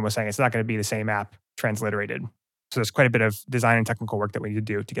 like Adam was saying, it's not going to be the same app transliterated. So there's quite a bit of design and technical work that we need to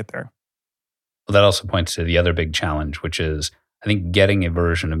do to get there. Well, that also points to the other big challenge, which is, I think, getting a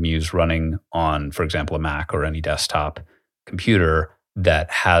version of Muse running on, for example, a Mac or any desktop computer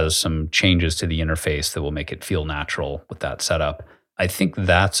that has some changes to the interface that will make it feel natural with that setup. I think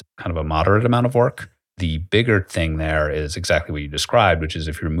that's kind of a moderate amount of work. The bigger thing there is exactly what you described, which is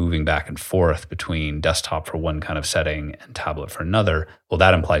if you're moving back and forth between desktop for one kind of setting and tablet for another, well,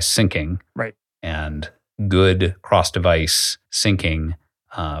 that implies syncing. Right. And good cross-device syncing,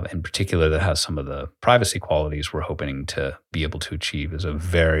 in particular that has some of the privacy qualities we're hoping to be able to achieve, is a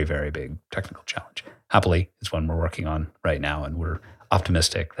very, very big technical challenge. Happily, it's one we're working on right now, and we're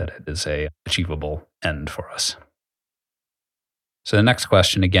optimistic that it is a achievable end for us. So the next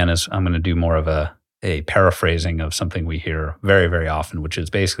question, again, is I'm going to do more of a paraphrasing of something we hear very, very often, which is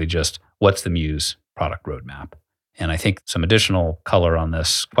basically just, what's the Muse product roadmap? And I think some additional color on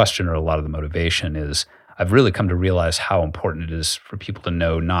this question, or a lot of the motivation, is I've really come to realize how important it is for people to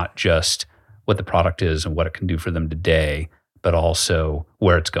know not just what the product is and what it can do for them today, but also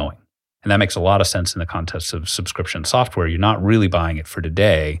where it's going. And that makes a lot of sense in the context of subscription software. You're not really buying it for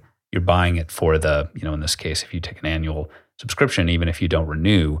today. You're buying it for the, in this case, if you take an annual subscription, even if you don't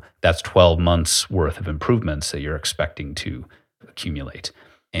renew, that's 12 months worth of improvements that you're expecting to accumulate.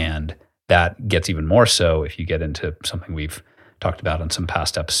 And that gets even more so if you get into something we've talked about in some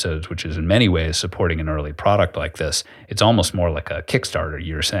past episodes, which is in many ways supporting an early product like this. It's almost more like a Kickstarter.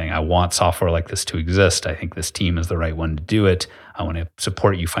 You're saying, I want software like this to exist. I think this team is the right one to do it. I want to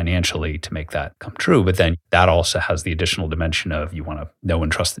support you financially to make that come true. But then that also has the additional dimension of, you want to know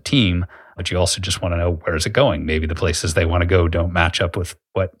and trust the team, but you also just want to know, where is it going? Maybe the places they want to go don't match up with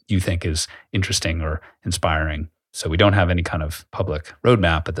what you think is interesting or inspiring. So we don't have any kind of public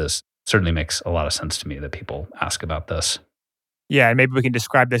roadmap, but this certainly makes a lot of sense to me that people ask about this. Yeah, and maybe we can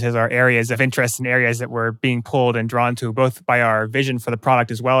describe this as our areas of interest and areas that we're being pulled and drawn to, both by our vision for the product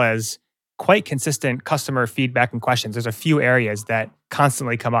as well as quite consistent customer feedback and questions. There's a few areas that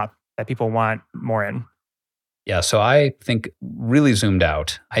constantly come up that people want more in. Yeah, so I think really zoomed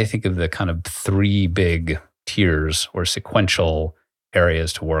out, I think of the kind of three big tiers or sequential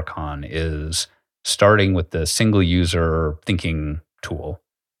areas to work on is starting with the single user thinking tool.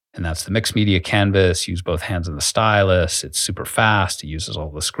 And that's the mixed media canvas. Use both hands on the stylus. It's super fast. It uses all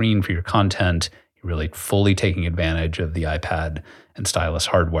the screen for your content. really fully taking advantage of the iPad and stylus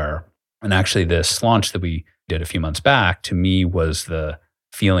hardware. And actually, this launch that we did a few months back, to me, was the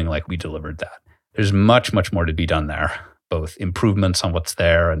feeling like we delivered that. There's much, much more to be done there, both improvements on what's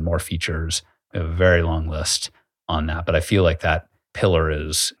there and more features. We have a very long list on that, but I feel like that pillar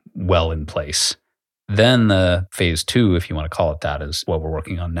is well in place. Then the phase 2, if you want to call it that, is what we're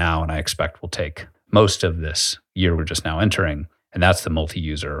working on now, and I expect will take most of this year we're just now entering, and that's the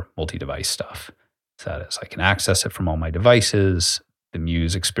multi-user, multi-device stuff. So that is, I can access it from all my devices. The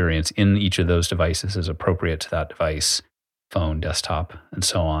Muse experience in each of those devices is appropriate to that device, phone, desktop, and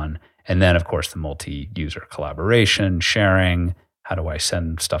so on. And then, of course, the multi-user collaboration, sharing. How do I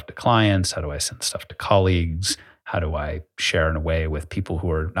send stuff to clients? How do I send stuff to colleagues? How do I share in a way with people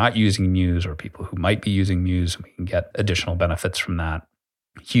who are not using Muse or people who might be using Muse? We can get additional benefits from that.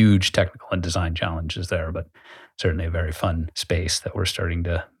 Huge technical and design challenges there, but certainly a very fun space that we're starting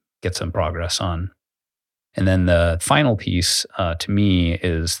to get some progress on. And then the final piece to me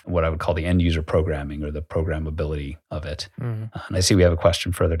is what I would call the end user programming or the programmability of it. And I see we have a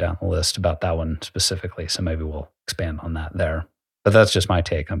question further down the list about that one specifically, so maybe we'll expand on that there. But that's just my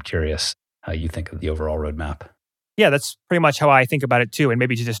take. I'm curious how you think of the overall roadmap. Yeah, that's pretty much how I think about it too. And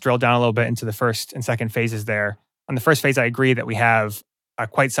maybe to just drill down a little bit into the first and second phases there. On the first phase, I agree that we have a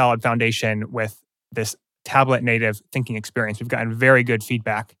quite solid foundation with this tablet native thinking experience. We've gotten very good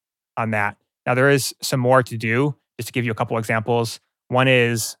feedback on that. Now, there is some more to do. Just to give you a couple examples. One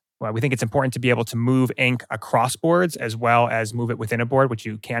is, well, we think it's important to be able to move ink across boards as well as move it within a board, which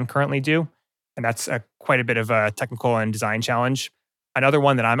you can currently do. And that's quite a bit of a technical and design challenge. Another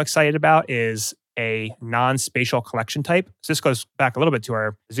one that I'm excited about is a non-spatial collection type. So this goes back a little bit to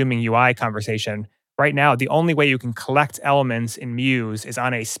our Zooming UI conversation. Right now, the only way you can collect elements in Muse is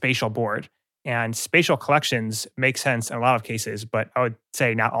on a spatial board. And spatial collections make sense in a lot of cases, but I would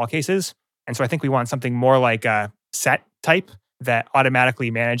say not all cases. And so I think we want something more like a set type that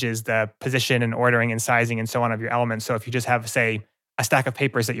automatically manages the position and ordering and sizing and so on of your elements. So if you just have, say, a stack of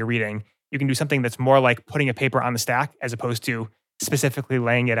papers that you're reading, you can do something that's more like putting a paper on the stack as opposed to specifically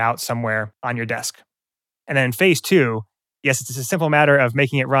laying it out somewhere on your desk. And then in phase 2, yes, it's a simple matter of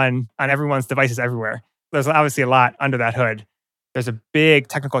making it run on everyone's devices everywhere. There's obviously a lot under that hood. There's a big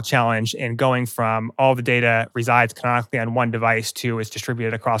technical challenge in going from all the data resides canonically on one device to it's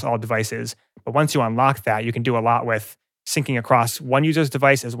distributed across all devices. But once you unlock that, you can do a lot with syncing across one user's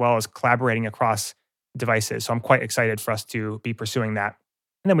device as well as collaborating across devices. So I'm quite excited for us to be pursuing that.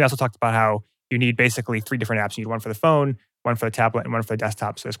 And then we also talked about how you need basically 3 different apps. You need one for the phone, one for the tablet, and one for the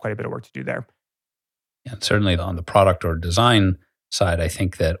desktop. So there's quite a bit of work to do there. Yeah, and certainly on the product or design side, I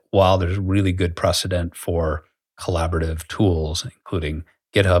think that while there's really good precedent for collaborative tools, including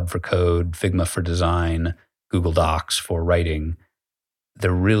GitHub for code, Figma for design, Google Docs for writing,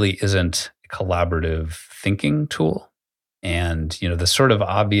 there really isn't a collaborative thinking tool. And, the sort of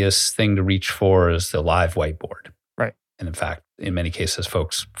obvious thing to reach for is the live whiteboard. Right. And in fact, in many cases,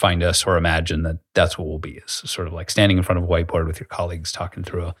 folks find us or imagine that that's what we'll be, is sort of like standing in front of a whiteboard with your colleagues, talking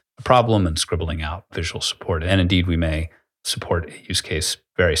through a problem and scribbling out visual support. And indeed, we may support a use case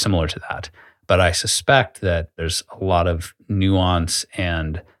very similar to that. But I suspect that there's a lot of nuance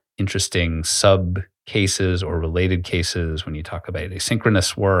and interesting sub cases or related cases when you talk about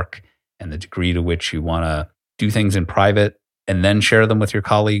asynchronous work and the degree to which you want to do things in private and then share them with your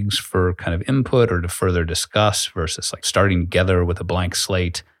colleagues for kind of input or to further discuss versus like starting together with a blank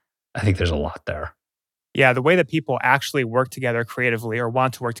slate. I think there's a lot there. Yeah, the way that people actually work together creatively or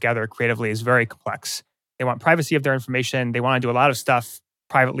want to work together creatively is very complex. They want privacy of their information. They want to do a lot of stuff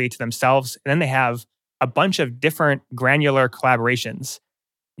privately to themselves. And then they have a bunch of different granular collaborations.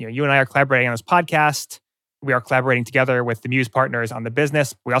 You and I are collaborating on this podcast. We are collaborating together with the Muse partners on the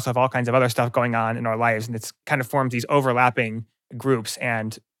business. We also have all kinds of other stuff going on in our lives. And it's kind of forms these overlapping groups.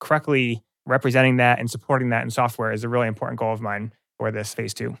 And correctly representing that and supporting that in software is a really important goal of mine for this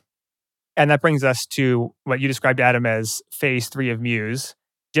phase 2. And that brings us to what you described, Adam, as phase 3 of Muse.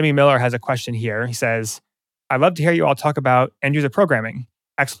 Jimmy Miller has a question here. He says, I'd love to hear you all talk about end user programming,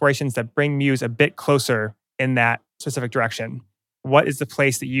 explorations that bring Muse a bit closer in that specific direction. What is the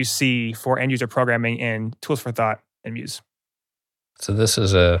place that you see for end user programming in Tools for Thought and Muse? So this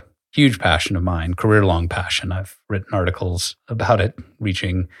is a huge passion of mine, career-long passion. I've written articles about it,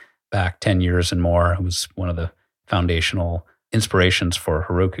 reaching back 10 years and more. It was one of the foundational inspirations for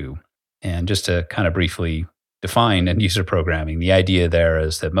Heroku. And just to kind of briefly define end user programming, the idea there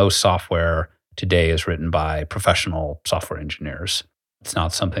is that most software today is written by professional software engineers. It's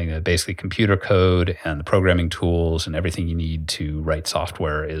not something that basically computer code and the programming tools and everything you need to write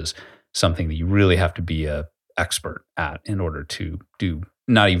software is something that you really have to be an expert at in order to do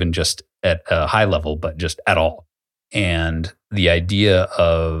not even just at a high level, but just at all. And the idea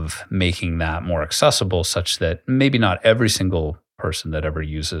of making that more accessible such that maybe not every single person that ever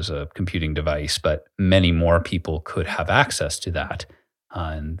uses a computing device, but many more people could have access to that.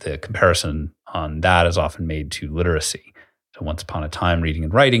 And the comparison on that is often made to literacy. So once upon a time, reading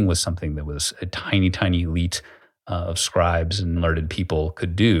and writing was something that was a tiny, tiny elite of scribes and learned people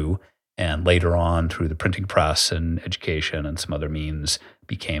could do. And later on, through the printing press and education and some other means,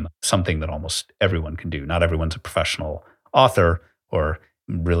 became something that almost everyone can do. Not everyone's a professional author or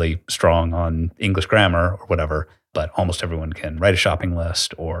really strong on English grammar or whatever, but almost everyone can write a shopping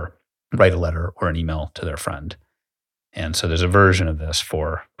list or write a letter or an email to their friend. And so there's a version of this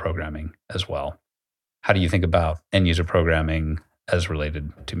for programming as well. How do you think about end user programming as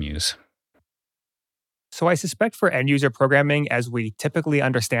related to Muse? So I suspect for end user programming, as we typically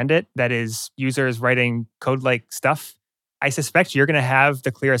understand it, that is users writing code-like stuff, I suspect you're going to have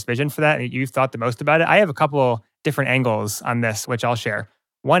the clearest vision for that and you've thought the most about it. I have a couple different angles on this, which I'll share.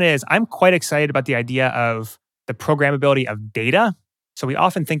 One is I'm quite excited about the idea of the programmability of data. So we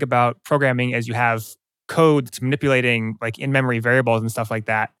often think about programming as you have code that's manipulating like in-memory variables and stuff like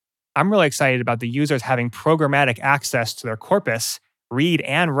that. I'm really excited about the users having programmatic access to their corpus, read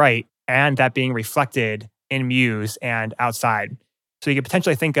and write, and that being reflected in Muse and outside. So you could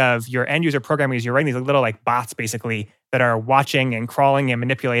potentially think of your end user programming as you're writing these little like bots basically that are watching and crawling and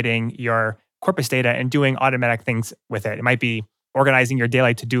manipulating your corpus data and doing automatic things with it. It might be organizing your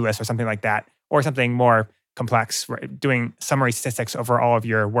daily to-do list or something like that, or something more complex, right? Doing summary statistics over all of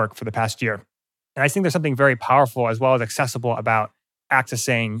your work for the past year. And I think there's something very powerful as well as accessible about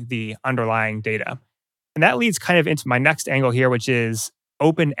accessing the underlying data. And that leads kind of into my next angle here, which is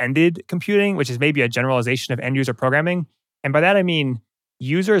open-ended computing, which is maybe a generalization of end-user programming. And by that, I mean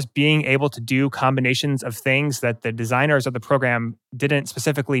users being able to do combinations of things that the designers of the program didn't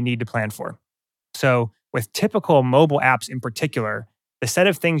specifically need to plan for. So with typical mobile apps in particular, the set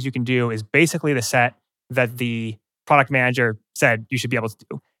of things you can do is basically the set that the product manager said you should be able to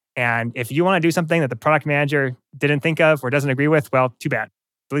do. And if you want to do something that the product manager didn't think of or doesn't agree with, well, too bad.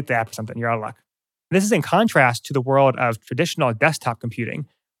 Delete the app or something. You're out of luck. This is in contrast to the world of traditional desktop computing,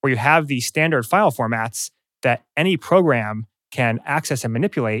 where you have these standard file formats that any program can access and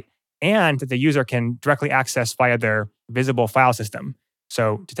manipulate, and that the user can directly access via their visible file system.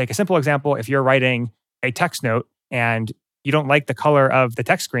 So to take a simple example, if you're writing a text note and you don't like the color of the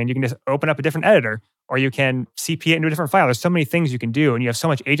text screen, you can just open up a different editor, or you can CP it into a different file. There's so many things you can do, and you have so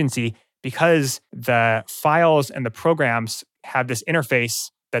much agency because the files and the programs have this interface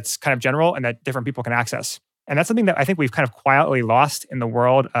that's kind of general and that different people can access. And that's something that I think we've kind of quietly lost in the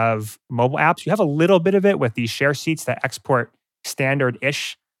world of mobile apps. You have a little bit of it with these share sheets that export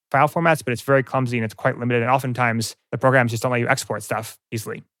standard-ish file formats, but it's very clumsy and it's quite limited. And oftentimes the programs just don't let you export stuff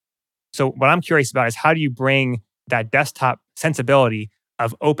easily. So what I'm curious about is how do you bring that desktop sensibility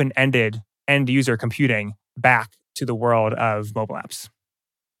of open-ended end-user computing back to the world of mobile apps?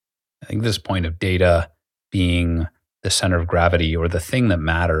 I think this point of data being the center of gravity or the thing that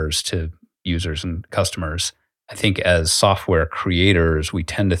matters to users and customers, I think as software creators, we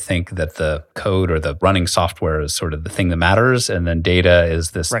tend to think that the code or the running software is sort of the thing that matters. And then data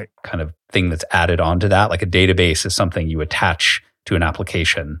is this kind of thing that's added onto that. Like a database is something you attach to an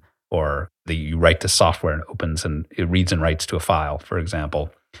application, or that you write to software and opens and it reads and writes to a file, for example.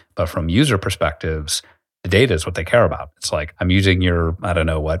 But from user perspectives, the data is what they care about. It's like, I'm using your, I don't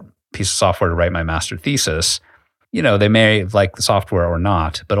know what, piece of software to write my master thesis. You know, they may like the software or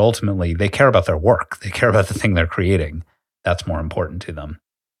not, but ultimately they care about their work. They care about the thing they're creating. That's more important to them.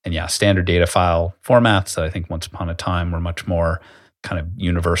 And yeah, standard data file formats that I think once upon a time were much more kind of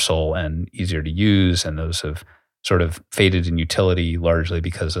universal and easier to use. And those have sort of faded in utility largely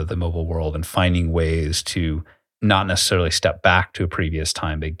because of the mobile world and finding ways to not necessarily step back to a previous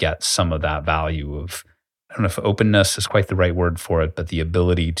time, but get some of that value of, I don't know if openness is quite the right word for it, but the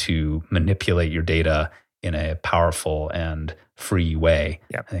ability to manipulate your data in a powerful and free way.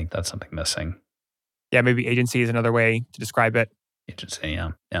 Yep. I think that's something missing. Yeah, maybe agency is another way to describe it. Agency,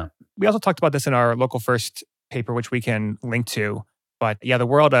 yeah. We also talked about this in our Local First paper, which we can link to. But yeah, the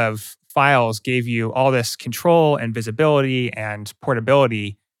world of files gave you all this control and visibility and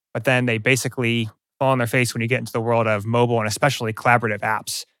portability, but then they basically fall on their face when you get into the world of mobile and especially collaborative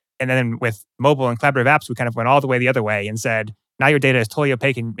apps. And then with mobile and collaborative apps, we kind of went all the way the other way and said, now your data is totally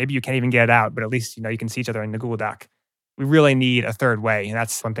opaque and maybe you can't even get it out, but at least you can see each other in the Google Doc. We really need a third way, and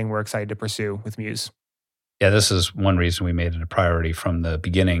that's something we're excited to pursue with Muse. Yeah, this is one reason we made it a priority from the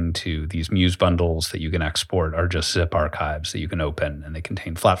beginning. To these Muse bundles that you can export are just zip archives that you can open, and they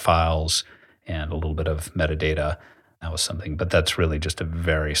contain flat files and a little bit of metadata. That was something, but that's really just a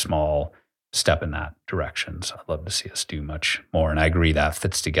very small step in that direction. So I'd love to see us do much more. And I agree that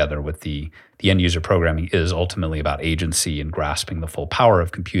fits together with the end user programming is ultimately about agency and grasping the full power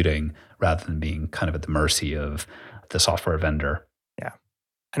of computing rather than being kind of at the mercy of the software vendor. Yeah.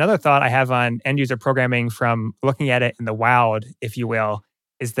 Another thought I have on end user programming from looking at it in the wild, if you will,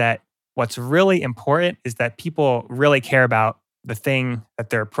 is that what's really important is that people really care about the thing that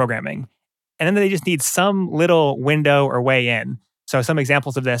they're programming. And then they just need some little window or way in. So some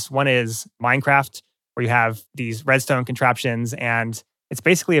examples of this, one is Minecraft, where you have these redstone contraptions, and it's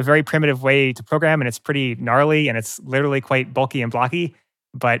basically a very primitive way to program, and it's pretty gnarly, and it's literally quite bulky and blocky.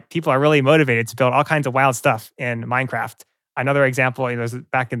 But people are really motivated to build all kinds of wild stuff in Minecraft. Another example, was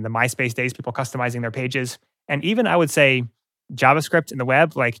back in the MySpace days, people customizing their pages. And even I would say JavaScript in the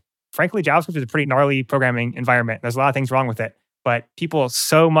web, frankly, JavaScript is a pretty gnarly programming environment. There's a lot of things wrong with it. But people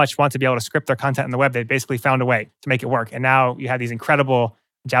so much want to be able to script their content in the web, they basically found a way to make it work. And now you have these incredible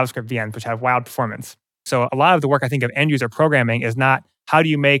JavaScript VMs, which have wild performance. So a lot of the work I think of end user programming is not how do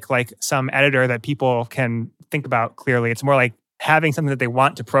you make some editor that people can think about clearly. It's more like having something that they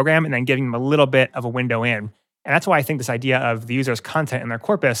want to program and then giving them a little bit of a window in. And that's why I think this idea of the user's content in their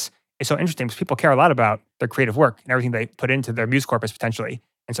corpus is so interesting, because people care a lot about their creative work and everything they put into their Muse corpus potentially.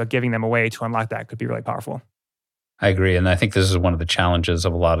 And so giving them a way to unlock that could be really powerful. I agree. And I think this is one of the challenges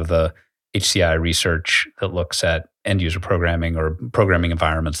of a lot of the HCI research that looks at end user programming or programming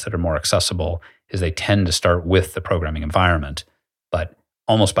environments that are more accessible, is they tend to start with the programming environment. But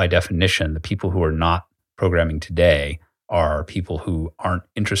almost by definition, the people who are not programming today are people who aren't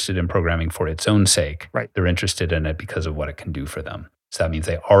interested in programming for its own sake. Right. They're interested in it because of what it can do for them. So that means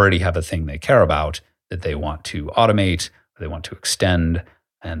they already have a thing they care about that they want to automate, or they want to extend.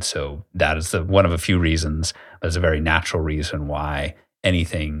 And so that is one of a few reasons, but it's a very natural reason why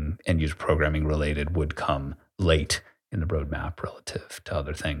anything end user programming related would come late in the roadmap relative to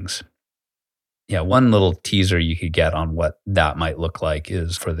other things. Yeah, one little teaser you could get on what that might look like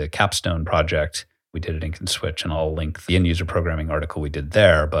is for the Capstone project. We did it in InSwitch, and I'll link the end user programming article we did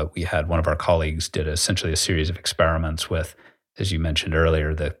there. But we had one of our colleagues did essentially a series of experiments with, as you mentioned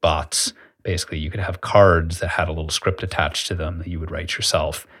earlier, the bots. Basically, you could have cards that had a little script attached to them that you would write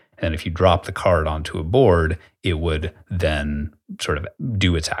yourself. And if you drop the card onto a board, it would then sort of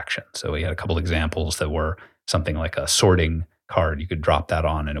do its action. So we had a couple examples that were something like a sorting card. You could drop that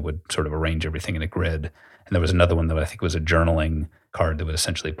on and it would sort of arrange everything in a grid. And there was another one that I think was a journaling card that would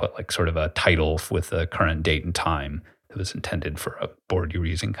essentially put sort of a title with the current date and time that was intended for a board you were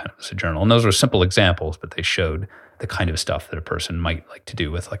using kind of as a journal. And those were simple examples, but they showed the kind of stuff that a person might like to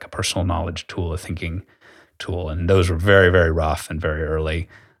do with a personal knowledge tool, a thinking tool. And those were very, very rough and very early.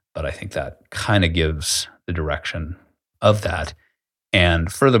 But I think that kind of gives the direction of that.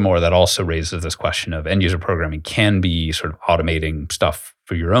 And furthermore, that also raises this question of end user programming can be sort of automating stuff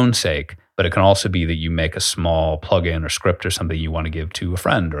for your own sake, but it can also be that you make a small plugin or script or something you want to give to a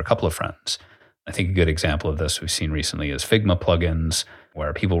friend or a couple of friends. I think a good example of this we've seen recently is Figma plugins,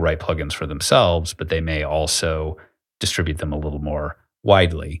 where people write plugins for themselves, but they may also distribute them a little more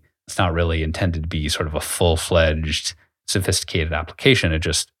widely. It's not really intended to be sort of a full-fledged, sophisticated application. It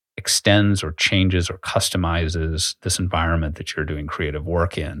just extends or changes or customizes this environment that you're doing creative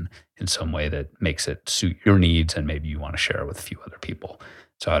work in some way that makes it suit your needs, and maybe you want to share with a few other people.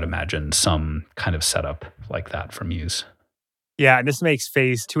 So I'd imagine some kind of setup like that for Muse. Yeah, and this makes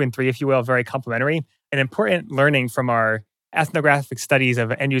phase 2 and 3, if you will, very complementary. An important learning from our ethnographic studies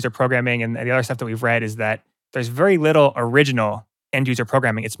of end user programming and the other stuff that we've read is that there's very little original end user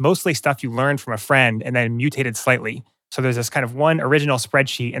programming. It's mostly stuff you learned from a friend and then mutated slightly. So there's this kind of one original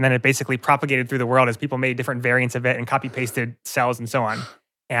spreadsheet, and then it basically propagated through the world as people made different variants of it and copy-pasted cells and so on.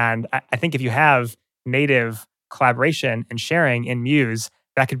 And I think if you have native collaboration and sharing in Muse,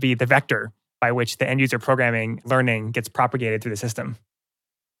 that could be the vector by which the end user programming learning gets propagated through the system.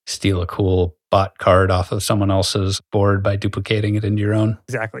 Steal a cool bot card off of someone else's board by duplicating it into your own.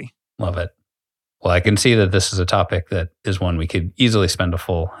 Exactly. Love it. Well, I can see that this is a topic that is one we could easily spend a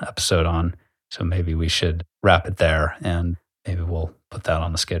full episode on. So maybe we should wrap it there, and maybe we'll put that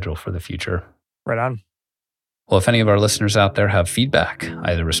on the schedule for the future. Right on. Well, if any of our listeners out there have feedback,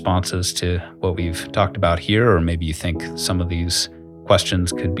 either responses to what we've talked about here, or maybe you think some of these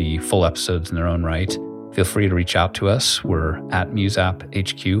questions could be full episodes in their own right, feel free to reach out to us. We're at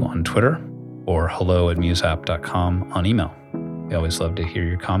MuseAppHQ on Twitter, or hello@museapp.com on email. We always love to hear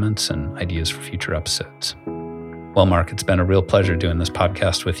your comments and ideas for future episodes. Well, Mark, it's been a real pleasure doing this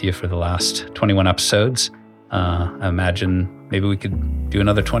podcast with you for the last 21 episodes. I imagine maybe we could do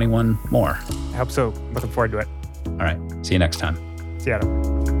another 21 more. I hope so. Looking forward to it. All right. See you next time. See you,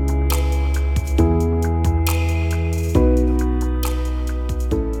 Adam.